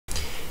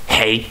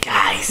Hey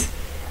guys,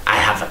 I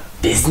have a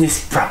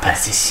business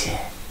proposition.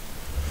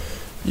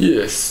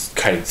 Yes,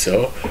 kind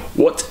sir.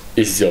 What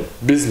is your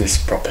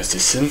business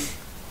proposition?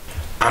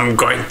 I'm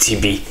going to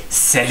be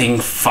selling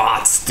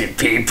farts to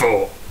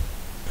people.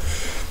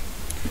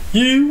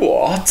 You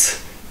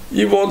what?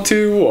 You want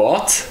to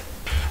what?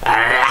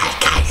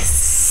 Like I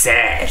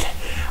said,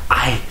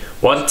 I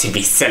want to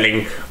be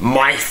selling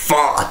my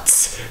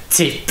farts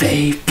to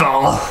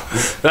people.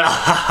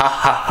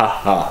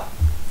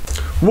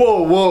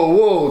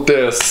 Whoa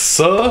there,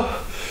 sir.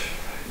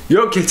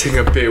 You're getting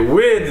a bit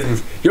weird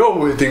and you're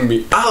weirding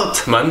me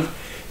out, man.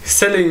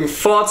 Selling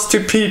farts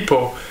to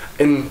people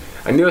and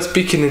you're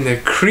speaking in a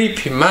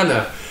creepy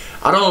manner.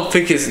 I don't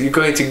think you're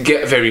going to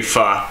get very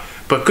far.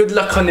 But good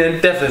luck on your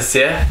endeavors,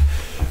 yeah?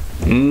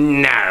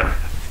 No,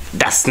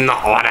 that's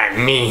not what I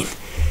mean.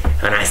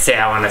 When I say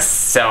I want to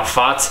sell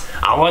farts,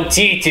 I want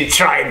you to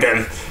try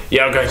them.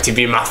 You're going to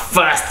be my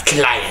first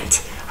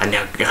client, and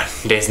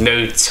there's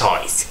no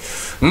choice.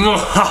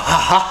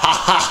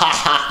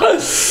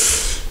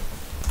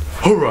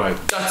 Alright,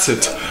 that's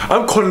it.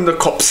 I'm calling the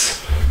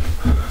cops.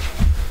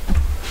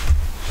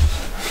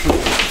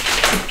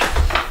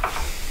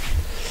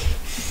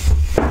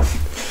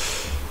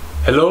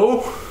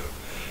 Hello?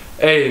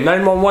 Hey,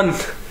 911.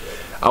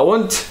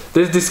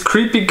 There's this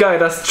creepy guy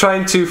that's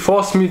trying to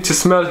force me to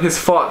smell his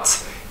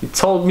farts. He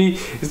told me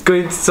he's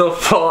going to sell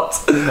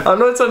farts. I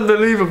know it's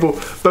unbelievable,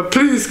 but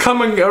please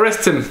come and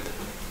arrest him.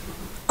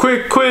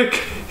 Quick,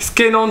 he's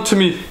getting on to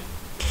me.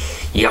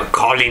 You're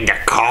calling the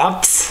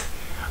cops?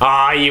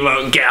 Oh, you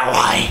won't get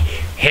away.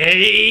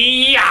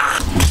 Hey-ya!